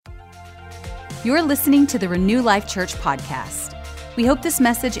You're listening to the Renew Life Church podcast. We hope this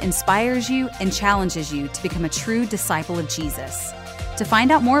message inspires you and challenges you to become a true disciple of Jesus. To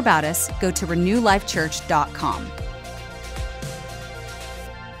find out more about us, go to renewlifechurch.com.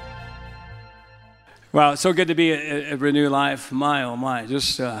 Wow, it's so good to be at Renew Life. My, oh my,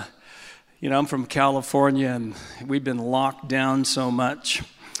 just, I'm from California, and we've been locked down so much.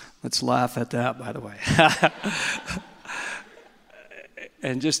 Let's laugh at that, by the way.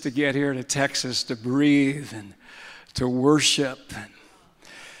 And just to get here to Texas to breathe and to worship. And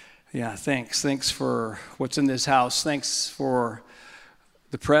yeah, thanks. Thanks for what's in this house. Thanks for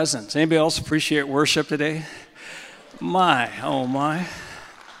the presence. Anybody else appreciate worship today? My, oh my.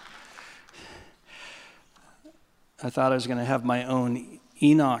 I thought I was going to have my own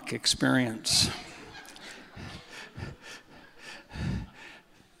Enoch experience.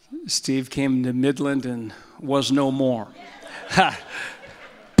 Steve came to Midland and was no more. Ha!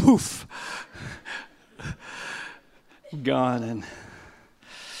 Poof! Gone. And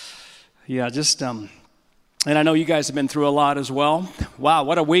yeah, and I know you guys have been through a lot as well. Wow,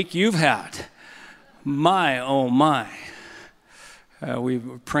 what a week you've had. My, oh my. We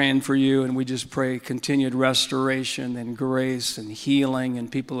were praying for you, and we just pray continued restoration and grace and healing,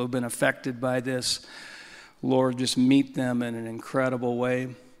 and people who have been affected by this. Lord, just meet them in an incredible way.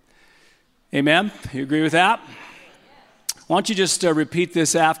 Amen? You agree with that? Why don't you just repeat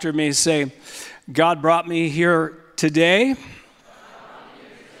this after me? Say, God brought me here today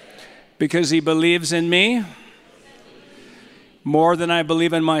because He believes in me more than I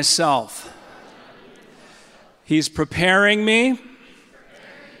believe in myself. He's preparing me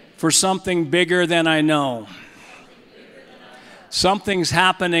for something bigger than I know. Something's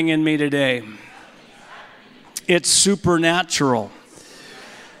happening in me today. It's supernatural.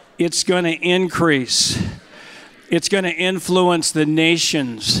 It's going to increase. It's going to influence the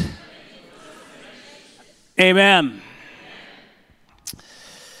nations. Amen.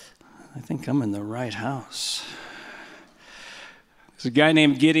 I think I'm in the right house. There's a guy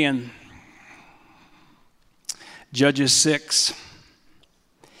named Gideon. Judges 6.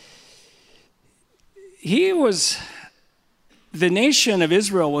 The nation of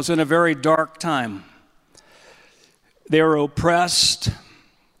Israel was in a very dark time. They were oppressed.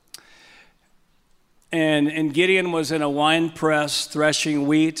 And Gideon was in a wine press threshing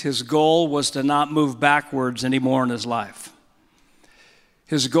wheat. His goal was to not move backwards anymore in his life.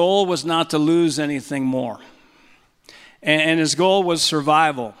 His goal was not to lose anything more. And his goal was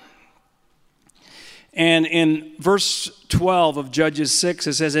survival. And in verse 12 of Judges 6,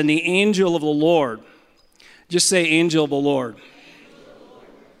 it says, "And the angel of the Lord," just say angel of the Lord.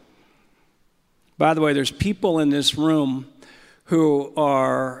 By the way, there's people in this room who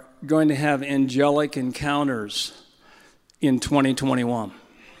are going to have angelic encounters in 2021.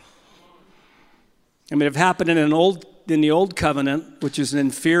 I mean, it happened in the old covenant, which is an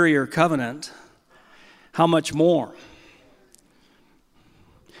inferior covenant. How much more? Why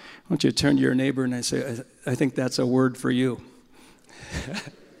don't you turn to your neighbor and say, I think that's a word for you.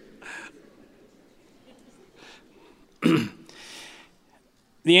 The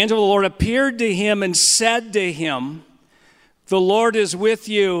angel of the Lord appeared to him and said to him, "The Lord is with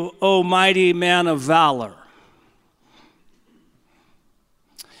you, O mighty man of valor."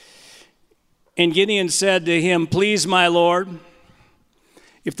 And Gideon said to him, "Please, my Lord,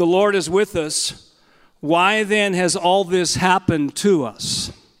 if the Lord is with us, why then has all this happened to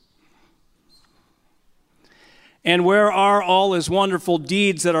us? And where are all his wonderful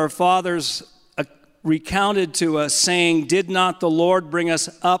deeds that our fathers recounted to us, saying, 'Did not the Lord bring us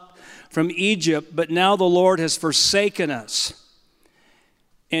up from Egypt, but now the Lord has forsaken us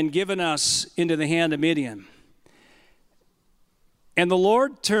and given us into the hand of Midian?' And the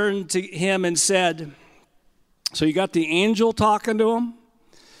Lord turned to him and said," so you got the angel talking to him.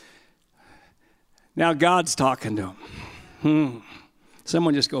 Now God's talking to him.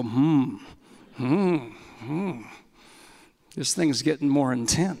 Someone just go, This thing's getting more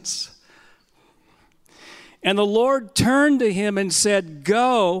intense. "And the Lord turned to him and said,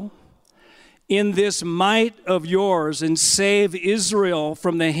 'Go in this might of yours and save Israel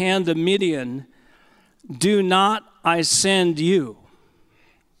from the hand of Midian. Do not I send you?'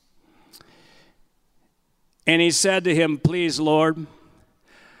 And he said to him, 'Please, Lord,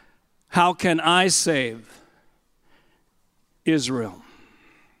 how can I save Israel?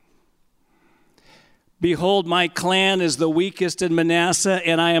 Behold, my clan is the weakest in Manasseh,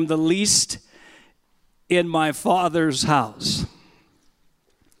 and I am the least in my father's house.'"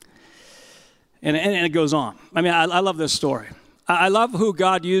 And it goes on. I mean, I love this story. I love who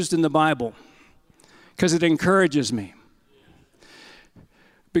God used in the Bible because it encourages me.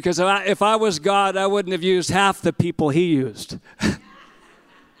 Because if I was God, I wouldn't have used half the people he used.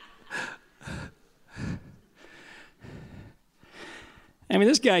 I mean,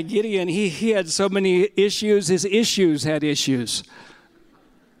 this guy Gideon, he had so many issues. His issues had issues.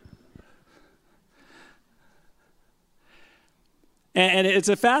 And it's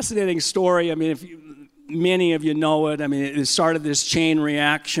a fascinating story. I mean, many of you know it. I mean, it started this chain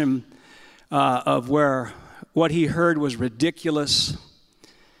reaction of where what he heard was ridiculous.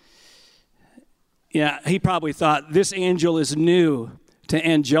 Yeah, he probably thought, this angel is new to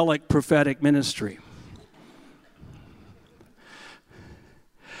angelic prophetic ministry.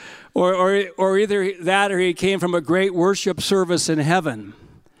 Or either that or he came from a great worship service in heaven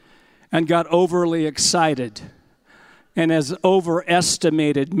and got overly excited and has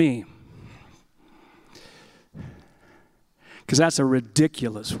overestimated me. Because that's a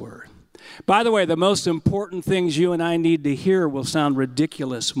ridiculous word. By the way, the most important things you and I need to hear will sound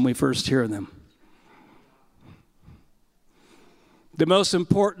ridiculous when we first hear them. The most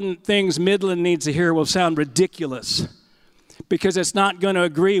important things Midland needs to hear will sound ridiculous because it's not going to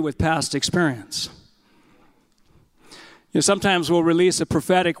agree with past experience. You know, sometimes we'll release a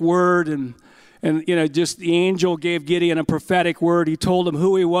prophetic word and just the angel gave Gideon a prophetic word. He told him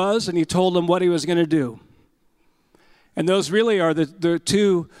who he was and he told him what he was going to do. And those really are the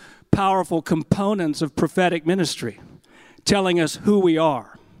two powerful components of prophetic ministry, telling us who we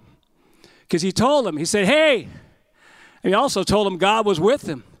are. Because he told him, he said, hey, and he also told him God was with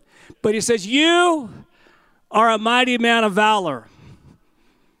him. But he says, you are a mighty man of valor.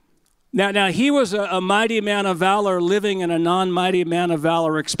 Now he was a mighty man of valor living in a non-mighty man of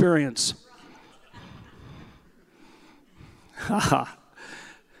valor experience. But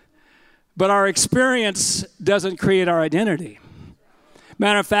our experience doesn't create our identity.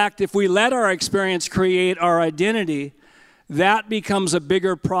 Matter of fact, if we let our experience create our identity, that becomes a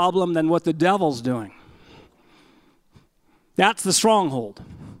bigger problem than what the devil's doing. That's the stronghold.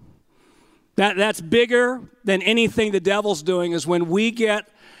 That's bigger than anything the devil's doing is when we get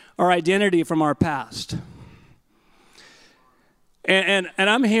our identity from our past. And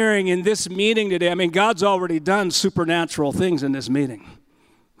I'm hearing in this meeting today, I mean, God's already done supernatural things in this meeting.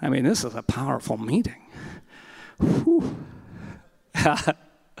 I mean, this is a powerful meeting.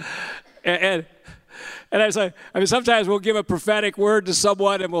 and I say, I mean, sometimes we'll give a prophetic word to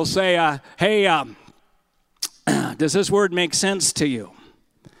someone and we'll say, hey, does this word make sense to you?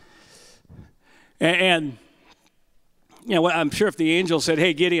 And you know, I'm sure if the angel said,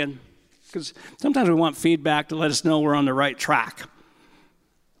 hey, Gideon, because sometimes we want feedback to let us know we're on the right track.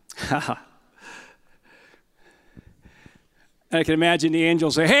 And I can imagine the angel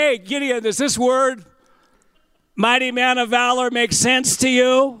say, hey, Gideon, does this word, mighty man of valor, make sense to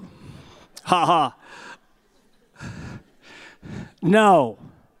you? Ha ha. No.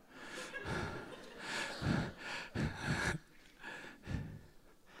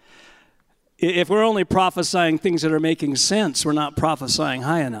 If we're only prophesying things that are making sense, we're not prophesying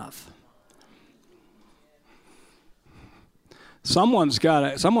high enough. Someone's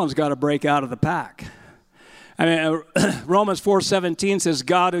got to break out of the pack. I mean, Romans 4:17 says,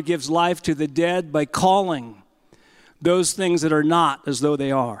 God who gives life to the dead by calling those things that are not as though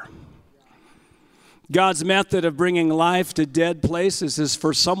they are. God's method of bringing life to dead places is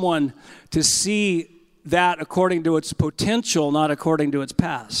for someone to see that according to its potential, not according to its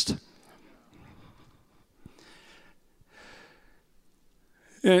past.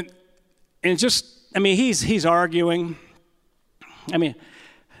 And just, I mean, he's arguing. I mean,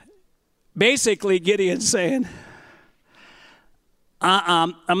 basically Gideon's saying,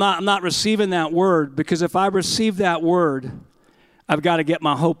 I'm not receiving that word, because if I receive that word, I've got to get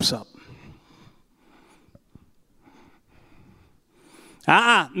my hopes up.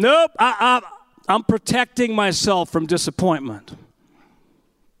 Nope, I'm protecting myself from disappointment.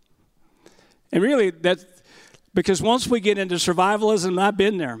 And really, that's because once we get into survivalism, I've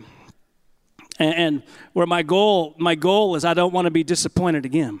been there. And where my goal is I don't want to be disappointed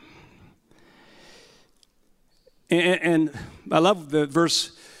again. And I love the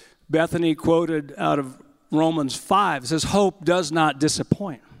verse Bethany quoted out of Romans 5. It says, hope does not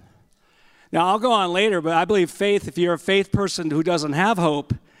disappoint. Now, I'll go on later, but I believe faith, if you're a faith person who doesn't have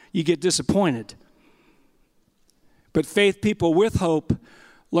hope, you get disappointed. But faith people with hope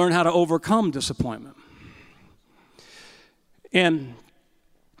learn how to overcome disappointment. And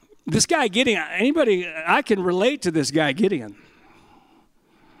this guy Gideon, I can relate to this guy Gideon.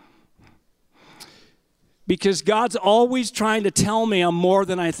 Because God's always trying to tell me I'm more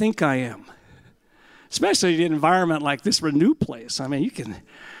than I think I am. Especially in an environment like this Renew place. I mean, you can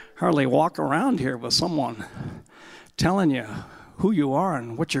hardly walk around here with someone telling you who you are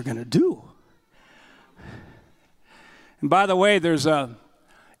and what you're going to do. And by the way,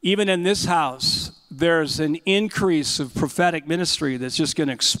 even in this house, there's an increase of prophetic ministry that's just going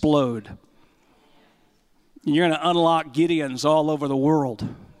to explode. You're going to unlock Gideons all over the world.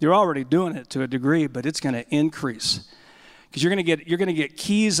 You're already doing it to a degree, but it's going to increase. Because you're going to get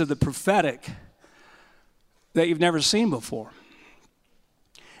keys of the prophetic that you've never seen before.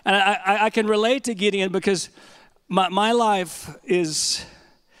 And I can relate to Gideon because my life is,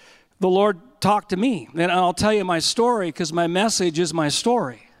 the Lord talked to me. And I'll tell you my story because my message is my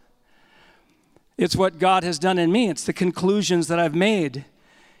story. It's what God has done in me. It's the conclusions that I've made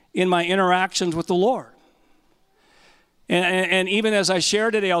in my interactions with the Lord. And even as I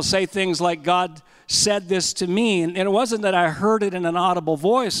share today, I'll say things like, God said this to me. And it wasn't that I heard it in an audible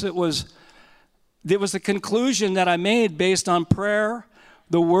voice. It was the conclusion that I made based on prayer,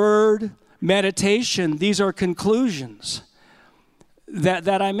 the word, meditation. These are conclusions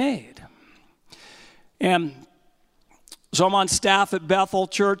that I made. And so I'm on staff at Bethel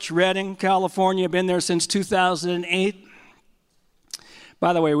Church, Redding, California. I've been there since 2008.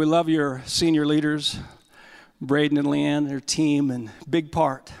 By the way, we love your senior leaders, Braden and Leanne, their team, and big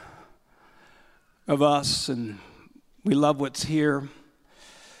part of us, and we love what's here.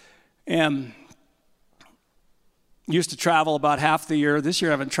 And used to travel about half the year. This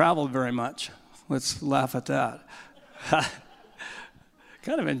year I haven't traveled very much. Let's laugh at that.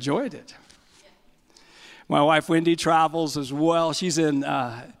 Kind of enjoyed it. My wife Wendy travels as well. She's been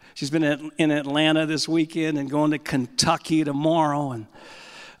in Atlanta this weekend and going to Kentucky tomorrow.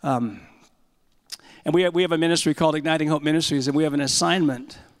 And we have a ministry called Igniting Hope Ministries, and we have an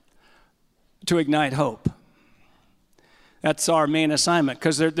assignment to ignite hope. That's our main assignment,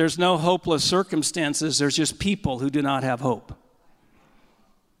 because there's no hopeless circumstances. There's just people who do not have hope.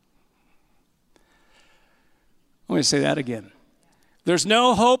 Let me say that again. There's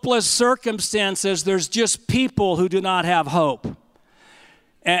no hopeless circumstances. There's just people who do not have hope.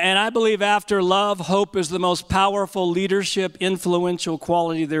 And I believe after love, hope is the most powerful leadership, influential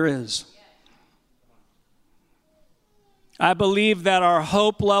quality there is. I believe that our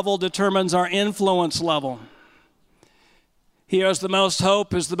hope level determines our influence level. He who has the most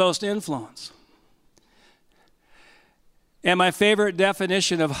hope is the most influence. And my favorite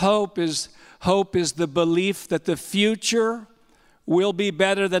definition of hope is the belief that the future will be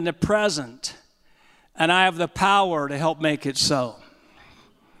better than the present, and I have the power to help make it so.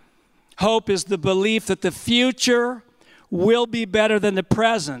 Hope is the belief that the future will be better than the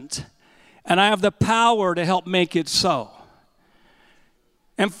present, and I have the power to help make it so.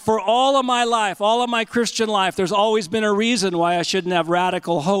 And for all of my life, all of my Christian life, there's always been a reason why I shouldn't have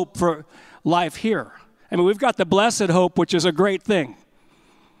radical hope for life here. I mean, we've got the blessed hope, which is a great thing.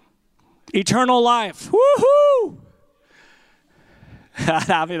 Eternal life. Woohoo!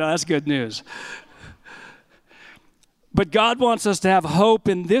 That's good news. But God wants us to have hope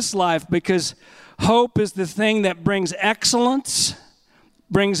in this life because hope is the thing that brings excellence,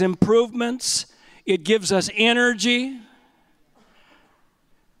 brings improvements. It gives us energy.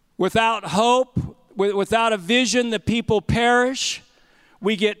 Without hope, without a vision, the people perish.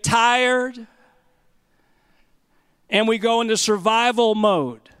 We get tired. And we go into survival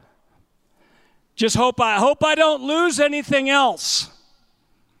mode. Just hope I don't lose anything else.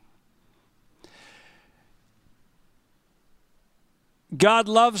 God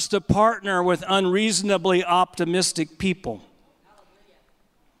loves to partner with unreasonably optimistic people.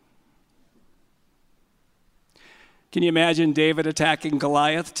 Can you imagine David attacking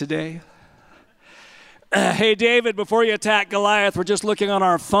Goliath today? Hey, David, before you attack Goliath, we're just looking on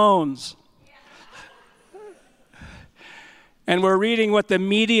our phones. And we're reading what the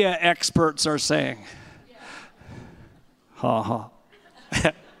media experts are saying. Ha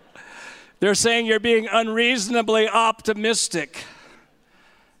ha. They're saying you're being unreasonably optimistic.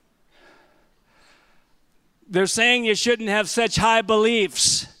 They're saying you shouldn't have such high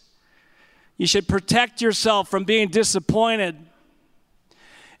beliefs. You should protect yourself from being disappointed.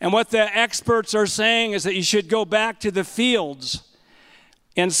 And what the experts are saying is that you should go back to the fields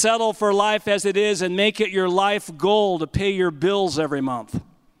and settle for life as it is and make it your life goal to pay your bills every month.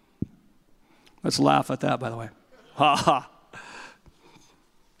 Let's laugh at that, by the way. Ha ha.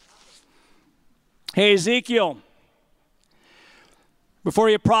 Hey, Ezekiel, before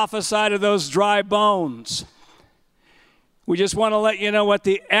you prophesy to those dry bones, we just want to let you know what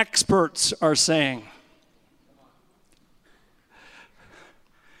the experts are saying.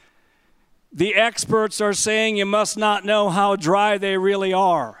 The experts are saying you must not know how dry they really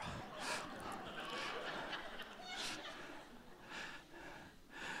are.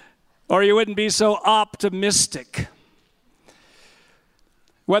 Or you wouldn't be so optimistic.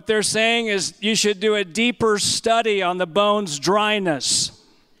 What they're saying is you should do a deeper study on the bone's dryness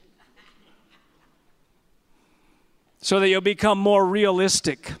so that you'll become more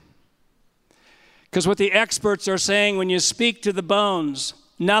realistic. Because what the experts are saying, when you speak to the bones,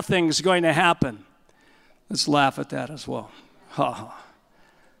 nothing's going to happen. Let's laugh at that as well.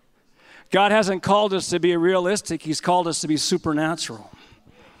 God hasn't called us to be realistic. He's called us to be supernatural.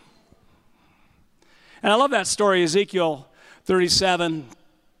 And I love that story, Ezekiel 37.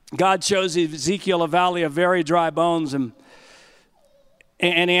 God shows Ezekiel a valley of very dry bones, and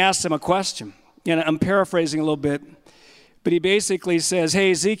he asks him a question. And I'm paraphrasing a little bit, but he basically says,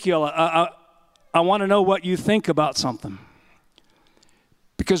 hey, Ezekiel, I want to know what you think about something.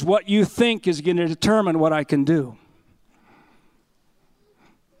 Because what you think is going to determine what I can do.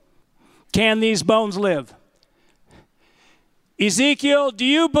 Can these bones live? Ezekiel, do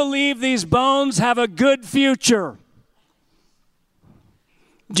you believe these bones have a good future?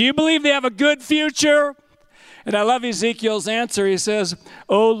 Do you believe they have a good future? And I love Ezekiel's answer. He says,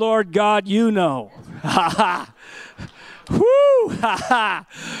 oh, Lord God, you know. Woo!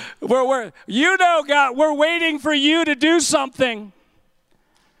 You know, God, we're waiting for you to do something.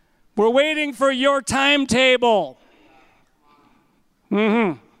 We're waiting for your timetable.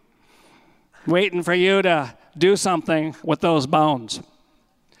 Waiting for you to do something with those bones.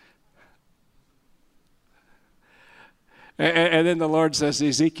 And then the Lord says to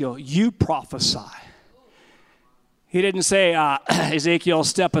Ezekiel, you prophesy. He didn't say, Ezekiel,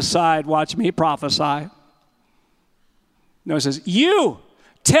 step aside, watch me prophesy. No, he says, you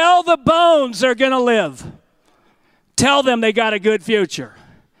tell the bones they're going to live. Tell them they got a good future.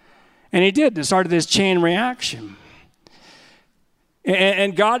 And he did. It started this chain reaction.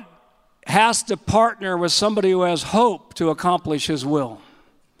 And God has to partner with somebody who has hope to accomplish his will.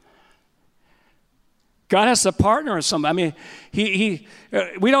 God has to partner with somebody. I mean,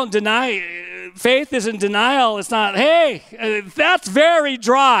 we don't deny, faith isn't denial. It's not, hey, that's very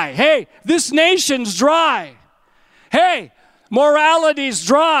dry. Hey, this nation's dry. Hey, morality's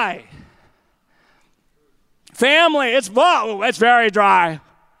dry. Family, it's very dry.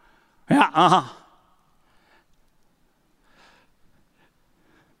 Yeah,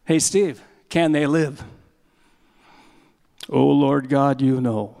 Hey, Steve, can they live? Oh, Lord God, you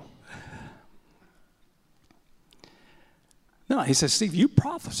know. No, he says, Steve, you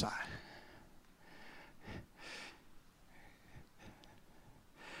prophesy.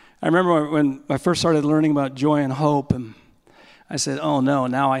 I remember when I first started learning about joy and hope, and I said, oh no,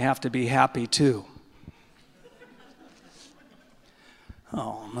 now I have to be happy too.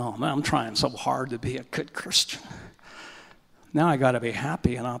 Oh no, man, I'm trying so hard to be a good Christian. Now I got to be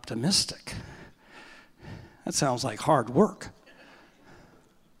happy and optimistic. That sounds like hard work.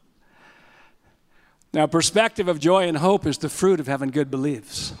 Now, perspective of joy and hope is the fruit of having good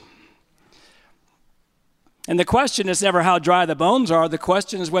beliefs. And the question is never how dry the bones are. The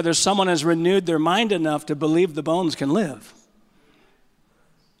question is whether someone has renewed their mind enough to believe the bones can live.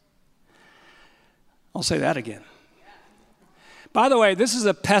 I'll say that again. By the way, this is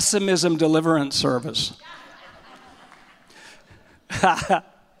a pessimism deliverance service. It's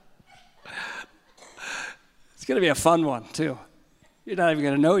going to be a fun one, too. You're not even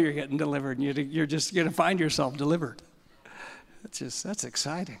going to know you're getting delivered, and you're just going to find yourself delivered. That's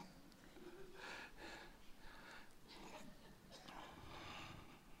exciting.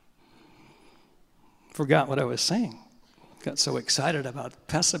 Forgot what I was saying. Got so excited about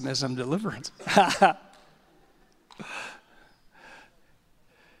pessimism deliverance.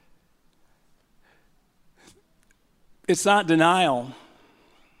 It's not denial.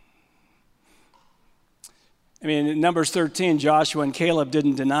 I mean, in Numbers 13, Joshua and Caleb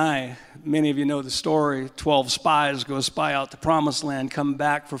didn't deny. Many of you know the story. 12 spies go spy out the promised land, come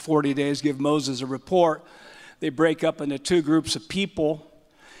back for 40 days, give Moses a report. They break up into two groups of people.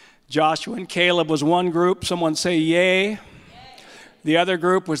 Joshua and Caleb was one group. Someone say yay. Yay. The other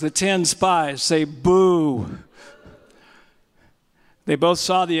group was the 10 spies. Say boo. They both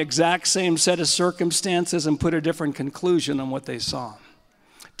saw the exact same set of circumstances and put a different conclusion on what they saw.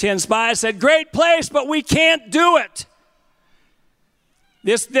 10 spies said, great place, but we can't do it.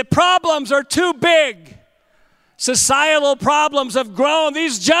 The problems are too big. Societal problems have grown.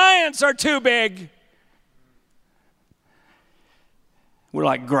 These giants are too big. We're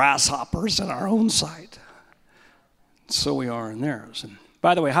like grasshoppers in our own sight. So we are in theirs. And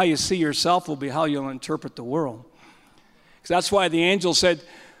by the way, how you see yourself will be how you'll interpret the world. Because that's why the angel said,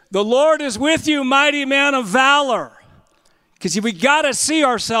 the Lord is with you, mighty man of valor. Because we got to see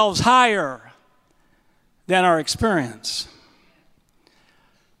ourselves higher than our experience.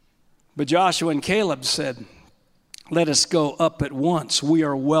 But Joshua and Caleb said, let us go up at once. We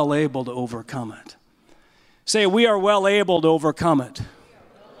are well able to overcome it. Say, we are well able to overcome it.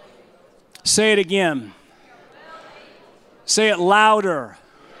 Say it again. Say it louder.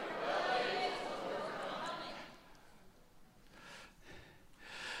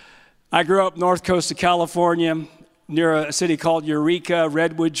 I grew up north coast of California, near a city called Eureka,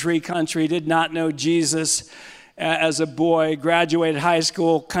 redwood tree country. Did not know Jesus as a boy. Graduated high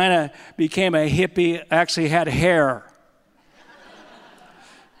school, kind of became a hippie. Actually had hair.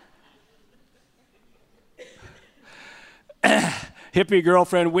 Hippie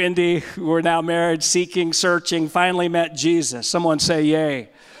girlfriend Wendy, we're now married, seeking, searching, finally met Jesus. Someone say yay. Yay.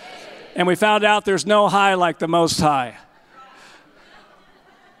 And we found out there's no high like the Most High.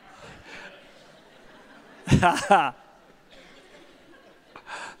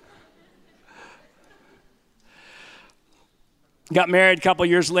 Got married a couple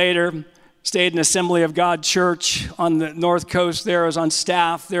years later, stayed in Assembly of God Church on the north coast there. I was on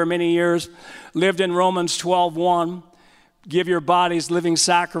staff there many years. Lived in Romans 12:1. Give your bodies living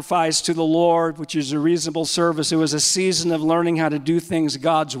sacrifice to the Lord, which is a reasonable service. It was a season of learning how to do things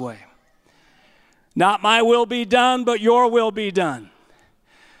God's way. Not my will be done, but your will be done.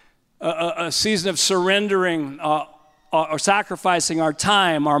 A season of surrendering or sacrificing our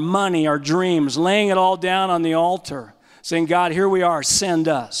time, our money, our dreams, laying it all down on the altar, saying, God, here we are, send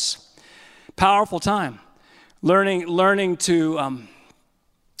us. Powerful time. Learning the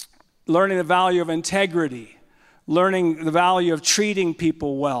value of integrity, learning the value of treating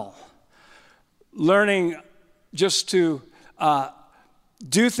people well, learning just to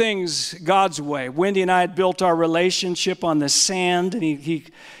do things God's way. Wendy and I had built our relationship on the sand, and he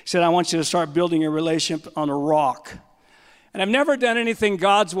said, I want you to start building your relationship on a rock. And I've never done anything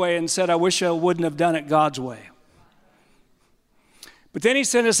God's way and said, I wish I wouldn't have done it God's way. But then he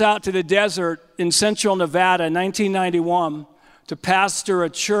sent us out to the desert in central Nevada in 1991 to pastor a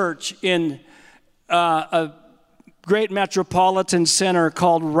church in a great metropolitan center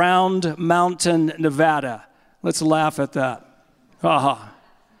called Round Mountain, Nevada. Let's laugh at that.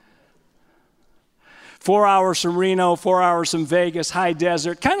 4 hours from Reno, 4 hours from Vegas, high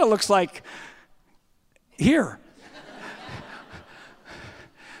desert. Kind of looks like here.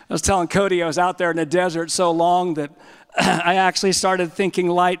 I was telling Cody I was out there in the desert so long that I actually started thinking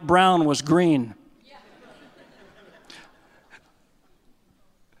light brown was green.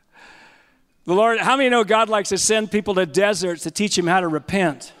 The Lord, how many know God likes to send people to deserts to teach them how to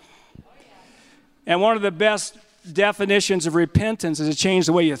repent? And one of the best definitions of repentance is to change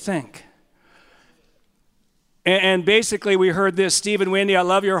the way you think. And basically we heard this, Steve and Wendy, I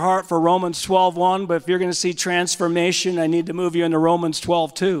love your heart for Romans 12:1, but if you're going to see transformation, I need to move you into Romans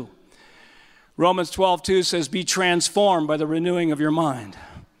 12:2. Romans 12:2 says, be transformed by the renewing of your mind.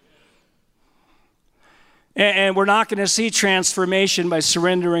 And we're not going to see transformation by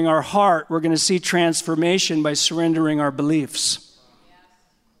surrendering our heart. We're going to see transformation by surrendering our beliefs.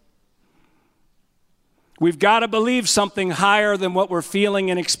 We've got to believe something higher than what we're feeling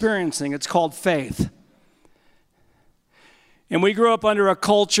and experiencing. It's called faith. And we grew up under a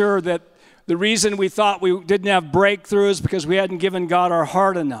culture that the reason we thought we didn't have breakthroughs because we hadn't given God our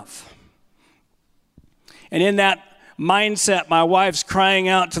heart enough. And in that mindset, my wife's crying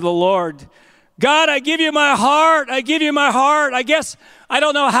out to the Lord, God, I give you my heart. I give you my heart. I guess I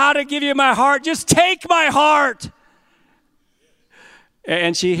don't know how to give you my heart. Just take my heart.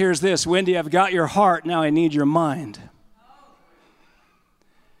 And she hears this, Wendy, I've got your heart. Now I need your mind.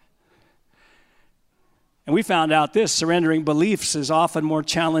 And we found out this, surrendering beliefs is often more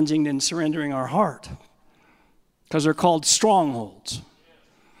challenging than surrendering our heart because they're called strongholds.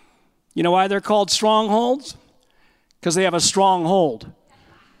 You know why they're called strongholds? Because they have a stronghold.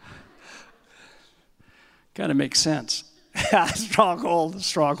 Kind of makes sense.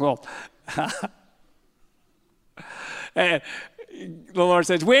 Stronghold. And the Lord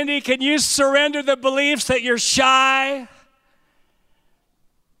says, Wendy, can you surrender the beliefs that you're shy,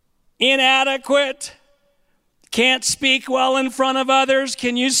 inadequate, can't speak well in front of others?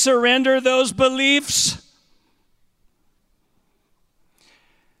 Can you surrender those beliefs?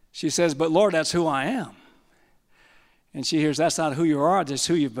 She says, but Lord, that's who I am. And she hears, that's not who you are, that's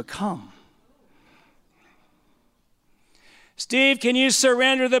who you've become. Steve, can you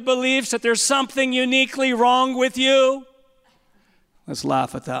surrender the beliefs that there's something uniquely wrong with you? Let's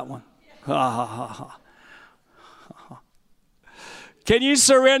laugh at that one. Can you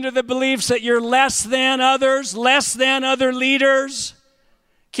surrender the beliefs that you're less than others, less than other leaders?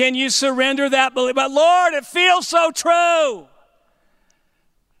 Can you surrender that belief? But Lord, it feels so true.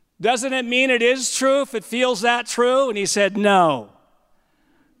 Doesn't it mean it is true if it feels that true? And he said, no.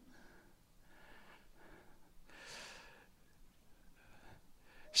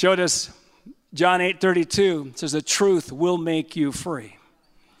 showed us John 8:32 says the truth will make you free.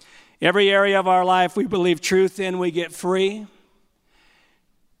 Every area of our life we believe truth in, we get free.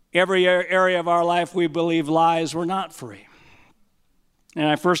 Every area of our life we believe lies, we're not free.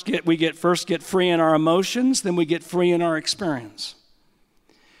 And we get free in our emotions, then we get free in our experience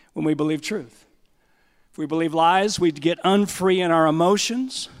when we believe truth. If we believe lies, we get unfree in our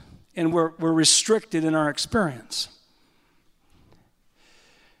emotions, and we're restricted in our experience.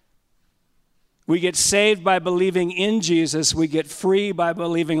 We get saved by believing in Jesus. We get free by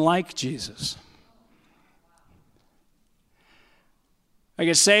believing like Jesus. I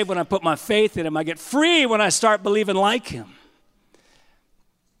get saved when I put my faith in him. I get free when I start believing like him.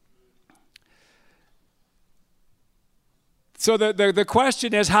 So the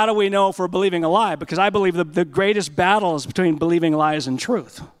question is, how do we know if we're believing a lie? Because I believe the greatest battle is between believing lies and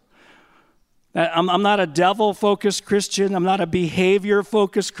truth. I'm not a devil-focused Christian. I'm not a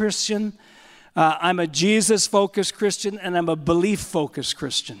behavior-focused Christian. I'm a Jesus-focused Christian, and I'm a belief-focused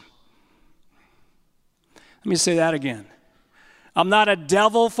Christian. Let me say that again. I'm not a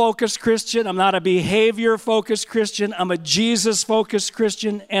devil-focused Christian. I'm not a behavior-focused Christian. I'm a Jesus-focused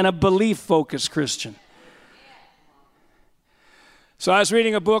Christian and a belief-focused Christian. So I was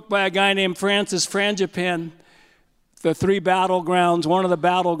reading a book by a guy named Francis Frangipane, The Three Battlegrounds. One of the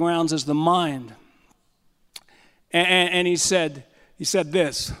battlegrounds is the mind. And he said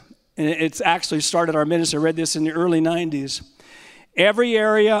this, and it's actually started our ministry. I read this in the early 90s. Every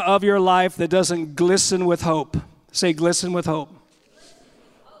area of your life that doesn't glisten with hope. Say glisten with hope.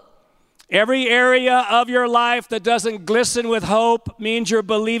 Every area of your life that doesn't glisten with hope means you're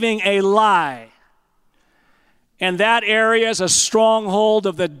believing a lie. And that area is a stronghold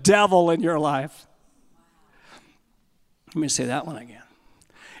of the devil in your life. Let me say that one again.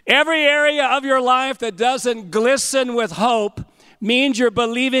 Every area of your life that doesn't glisten with hope means you're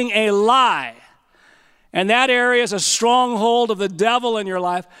believing a lie. And that area is a stronghold of the devil in your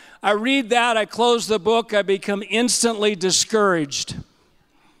life. I read that, I close the book, I become instantly discouraged.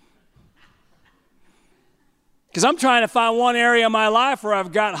 Because I'm trying to find one area of my life where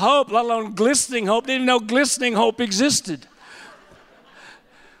I've got hope, let alone glistening hope. Didn't even know glistening hope existed.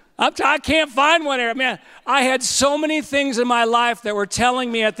 I can't find one area. Man, I had so many things in my life that were telling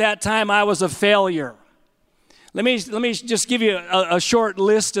me at that time I was a failure. Let me just give you a short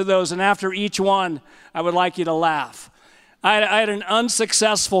list of those, and after each one, I would like you to laugh. I had an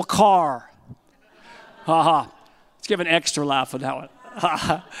unsuccessful car. Let's give an extra laugh on that one.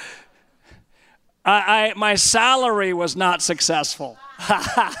 My salary was not successful.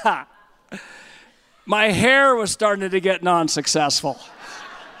 My hair was starting to get non-successful.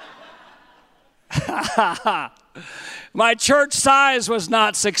 My church size was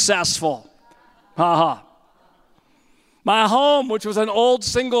not successful. My home, which was an old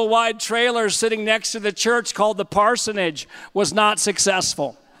single-wide trailer sitting next to the church called the Parsonage, was not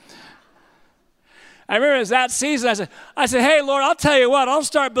successful. I remember it was that season, I said, hey, Lord, I'll tell you what, I'll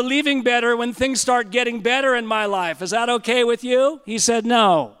start believing better when things start getting better in my life. Is that okay with you? He said,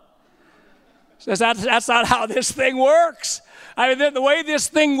 no. He says, that's not how this thing works. I mean, the way this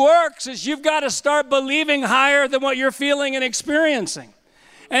thing works is you've got to start believing higher than what you're feeling and experiencing.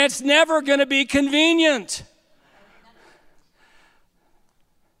 And it's never going to be convenient.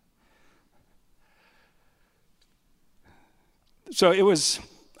 So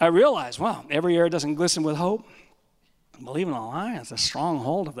I realized, wow, every area doesn't glisten with hope. Believing a lie is a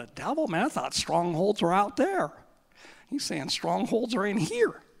stronghold of the devil. Man, I thought strongholds were out there. He's saying strongholds are in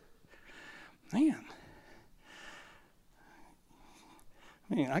here. Man,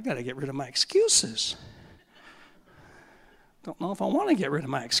 I got to get rid of my excuses. Don't know if I want to get rid of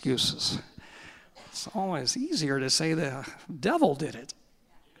my excuses. It's always easier to say the devil did it.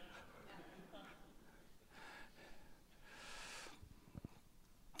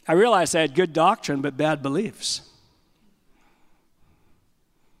 I realized I had good doctrine but bad beliefs.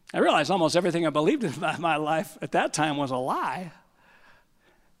 I realized almost everything I believed in my life at that time was a lie.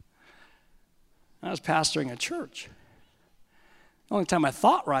 I was pastoring a church. The only time I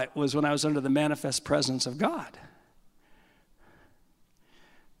thought right was when I was under the manifest presence of God.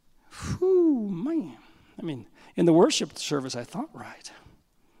 Whew, man. I mean, in the worship service, I thought right.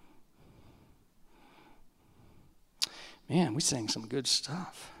 Man, we sang some good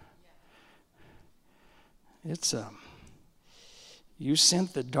stuff. It's, you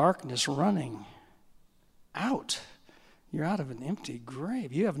sent the darkness running out. You're out of an empty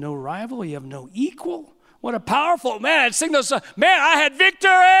grave. You have no rival. You have no equal. What a powerful, man, I'd sing those songs. Man, I had victory.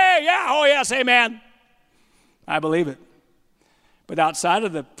 Yeah, oh yes, amen. I believe it. But outside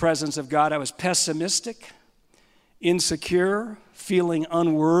of the presence of God, I was pessimistic, insecure, feeling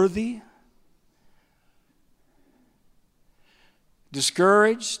unworthy,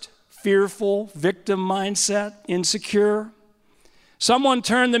 discouraged, fearful, victim mindset, insecure. Someone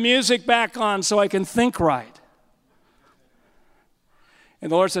turn the music back on so I can think right.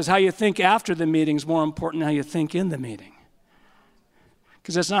 And the Lord says, how you think after the meeting is more important than how you think in the meeting.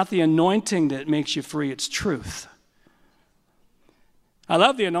 Because it's not the anointing that makes you free, it's truth. I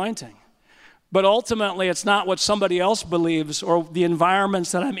love the anointing. But ultimately, it's not what somebody else believes or the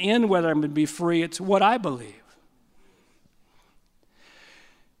environments that I'm in, whether I'm going to be free. It's what I believe.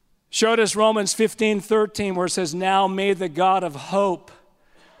 Showed us Romans 15:13, where it says, now may the God of hope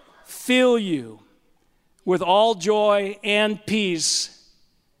fill you with all joy and peace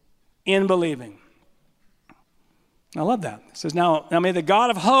in believing. I love that. It says, now may the God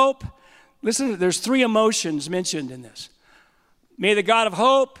of hope, listen, there's 3 emotions mentioned in this. May the God of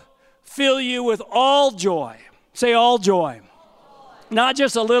hope fill you with all joy. Say all joy. Not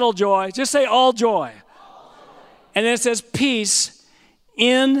just a little joy. Just say all joy. And then it says peace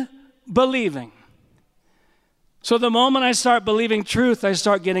in believing. So the moment I start believing truth, I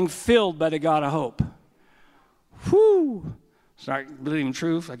start getting filled by the God of hope. Whoo! Start believing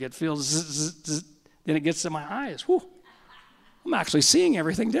truth, I get filled. Then it gets to my eyes. Whoo! I'm actually seeing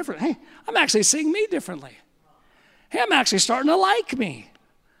everything different. Hey, I'm actually seeing me differently. Hey, I'm actually starting to like me.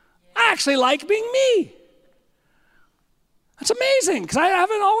 I actually like being me. That's amazing, because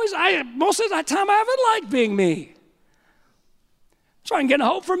most of the time I haven't liked being me. So I'm getting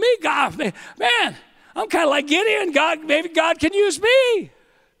hope for me. God, man, I'm kind of like Gideon. God, maybe God can use me.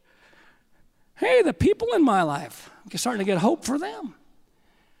 Hey, the people in my life, I'm starting to get hope for them.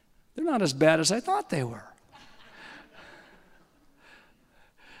 They're not as bad as I thought they were.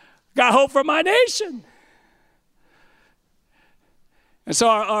 Got hope for my nation. And so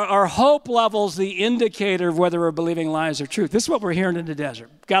our hope level's the indicator of whether we're believing lies or truth. This is what we're hearing in the desert.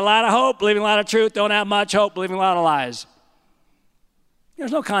 Got a lot of hope, believing a lot of truth. Don't have much hope, believing a lot of lies.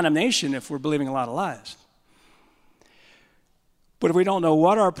 There's no condemnation if we're believing a lot of lies. But if we don't know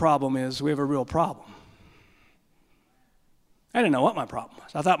what our problem is, we have a real problem. I didn't know what my problem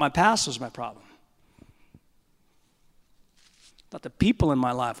was. I thought my past was my problem. I thought the people in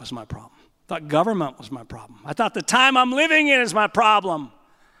my life was my problem. I thought government was my problem. I thought the time I'm living in is my problem.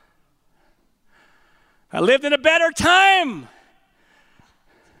 I lived in a better time.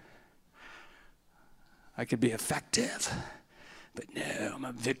 I could be effective. But no, I'm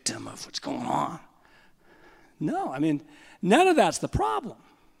a victim of what's going on. No, I mean, none of that's the problem.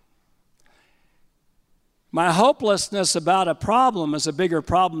 My hopelessness about a problem is a bigger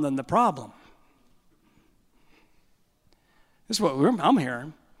problem than the problem. This is what I'm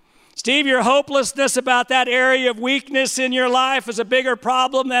hearing. Steve, your hopelessness about that area of weakness in your life is a bigger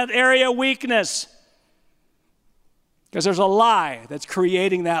problem than that area of weakness. Because there's a lie that's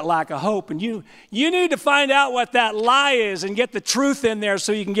creating that lack of hope. And you need to find out what that lie is and get the truth in there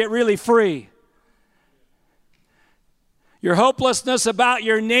so you can get really free. Your hopelessness about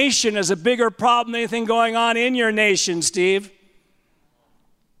your nation is a bigger problem than anything going on in your nation, Steve.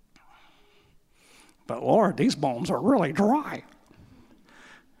 But Lord, these bones are really dry.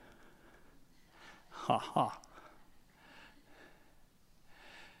 Ha ha.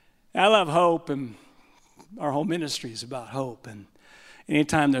 I love hope, and our whole ministry is about hope. And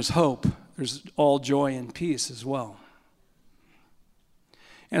anytime there's hope, there's all joy and peace as well.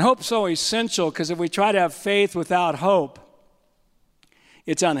 And hope's so essential because if we try to have faith without hope,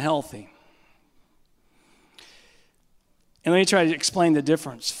 it's unhealthy. And let me try to explain the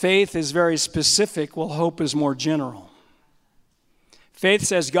difference. Faith is very specific, while hope is more general. Faith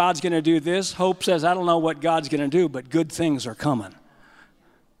says God's going to do this. Hope says, I don't know what God's going to do, but good things are coming.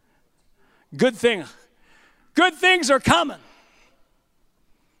 Good things are coming.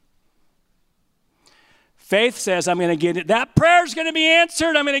 Faith says, I'm going to get it. That prayer's going to be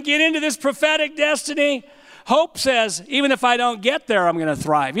answered. I'm going to get into this prophetic destiny. Hope says, even if I don't get there, I'm going to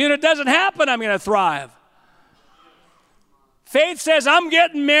thrive. Even if it doesn't happen, I'm going to thrive. Faith says, I'm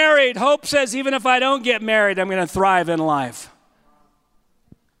getting married. Hope says, even if I don't get married, I'm going to thrive in life.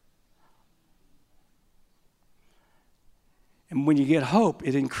 And when you get hope,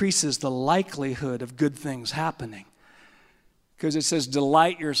 it increases the likelihood of good things happening. Because it says,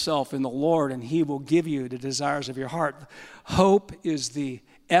 delight yourself in the Lord, and He will give you the desires of your heart. Hope is the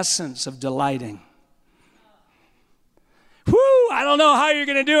essence of delighting. Whoo, I don't know how you're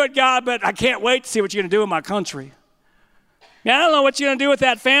going to do it, God, but I can't wait to see what you're going to do in my country. I don't know what you're going to do with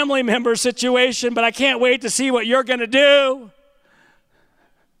that family member situation, but I can't wait to see what you're going to do.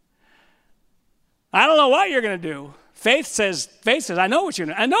 I don't know what you're going to do. Faith says, I know what you're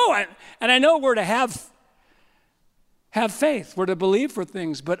going to do. I know we're to have have faith. We're to believe for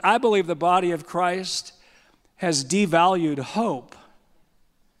things. But I believe the body of Christ has devalued hope.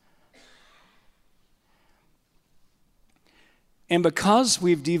 And because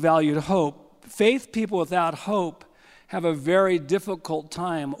we've devalued hope, faith people without hope have a very difficult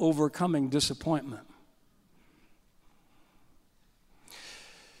time overcoming disappointment.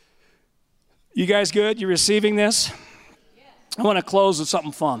 You guys good? You receiving this? Yes. I want to close with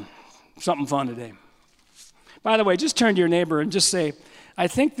something fun today. By the way, just turn to your neighbor and just say, I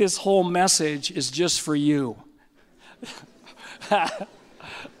think this whole message is just for you.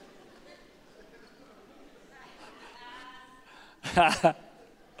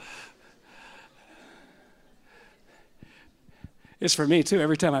 It's for me too.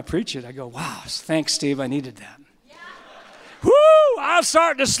 Every time I preach it, I go, wow, thanks, Steve, I needed that. Yeah. Woo! I'm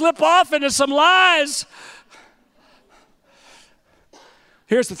starting to slip off into some lies.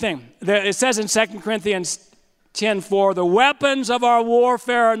 Here's the thing. It says in 2 Corinthians 10:4, the weapons of our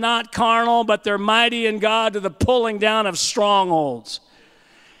warfare are not carnal, but they're mighty in God to the pulling down of strongholds.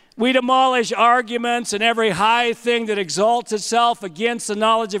 We demolish arguments and every high thing that exalts itself against the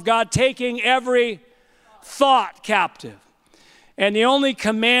knowledge of God, taking every thought captive. And the only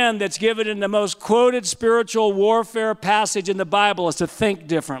command that's given in the most quoted spiritual warfare passage in the Bible is to think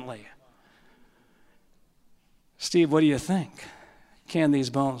differently. Steve, what do you think? Can these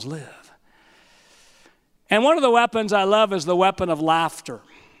bones live? And one of the weapons I love is the weapon of laughter.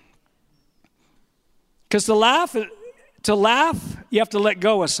 Because to laugh, you have to let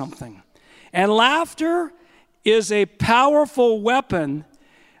go of something. And laughter is a powerful weapon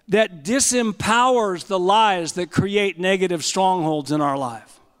that disempowers the lies that create negative strongholds in our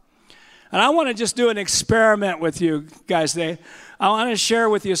life. And I want to just do an experiment with you guys today. I want to share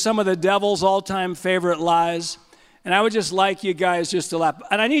with you some of the devil's all-time favorite lies. And I would just like you guys just to laugh.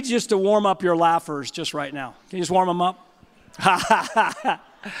 And I need you just to warm up your laughers just right now. Can you just warm them up?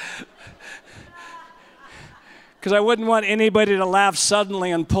 Because I wouldn't want anybody to laugh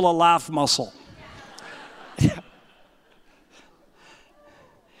suddenly and pull a laugh muscle.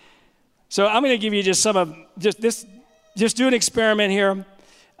 So I'm going to give you just some of just do an experiment here,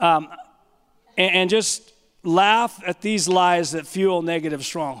 and just laugh at these lies that fuel negative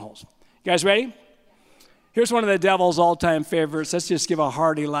strongholds. You guys ready? Here's one of the devil's all-time favorites. Let's just give a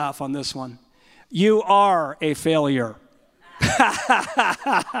hearty laugh on this one. You are a failure.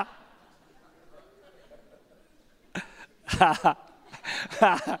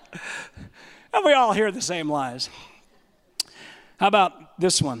 And we all hear the same lies. How about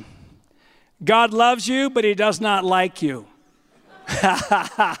this one? God loves you, but he does not like you.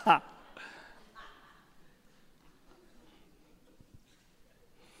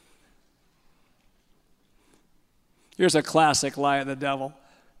 Here's a classic lie of the devil.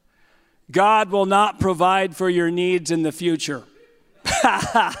 God will not provide for your needs in the future.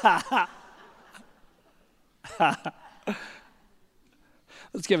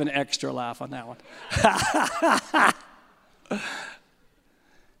 Let's give an extra laugh on that one.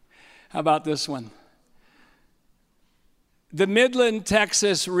 How about this one? The Midland,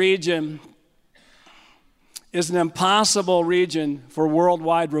 Texas region is an impossible region for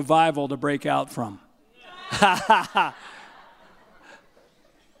worldwide revival to break out from. As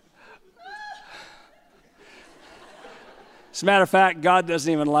a matter of fact, God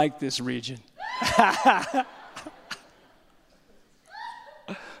doesn't even like this region.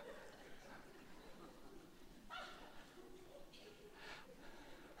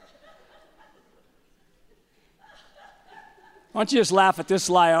 Why don't you just laugh at this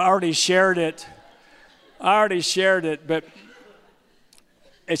lie? I already shared it, but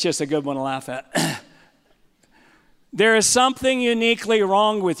it's just a good one to laugh at. There is something uniquely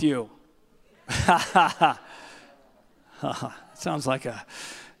wrong with you. Sounds like a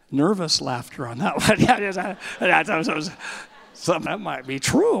nervous laughter on that one. That might be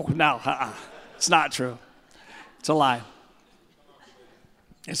true. No, it's not true. It's a lie.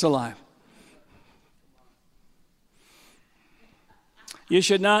 It's a lie. You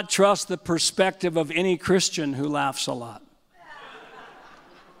should not trust the perspective of any Christian who laughs a lot.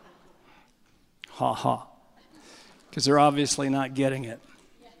 Ha ha. Because they're obviously not getting it.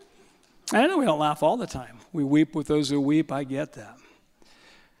 I know we don't laugh all the time. We weep with those who weep. I get that.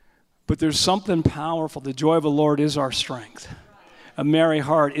 But there's something powerful. The joy of the Lord is our strength. A merry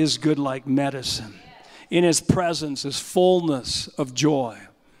heart is good like medicine. In his presence is fullness of joy.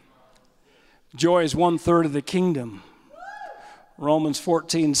 Joy is 1/3 of the kingdom. Romans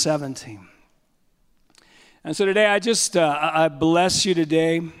 14:17. And so today I bless you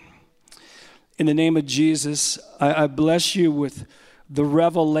today in the name of Jesus. I bless you with the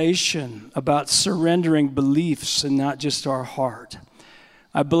revelation about surrendering beliefs and not just our heart.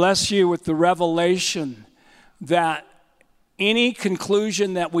 I bless you with the revelation that any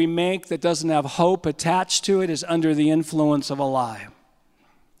conclusion that we make that doesn't have hope attached to it is under the influence of a lie.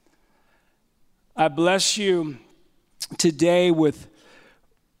 I bless you today with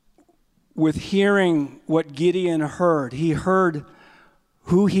hearing what Gideon heard. He heard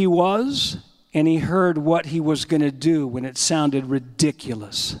who he was, and he heard what he was going to do when it sounded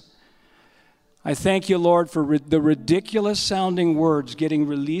ridiculous. I thank you, Lord, for the ridiculous sounding words getting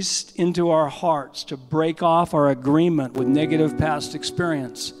released into our hearts to break off our agreement with negative past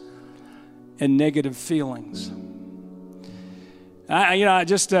experience and negative feelings.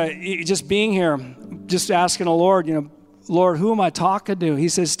 Just being here, just asking the Lord, Lord, who am I talking to? He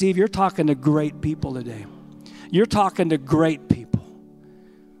says, Steve, you're talking to great people today. You're talking to great people.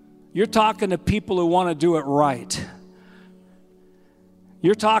 You're talking to people who want to do it right.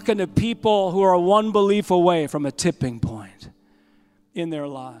 You're talking to people who are one belief away from a tipping point in their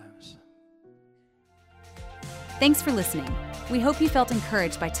lives. Thanks for listening. We hope you felt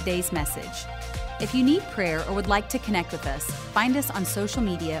encouraged by today's message. If you need prayer or would like to connect with us, find us on social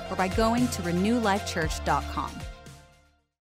media or by going to renewlifechurch.com.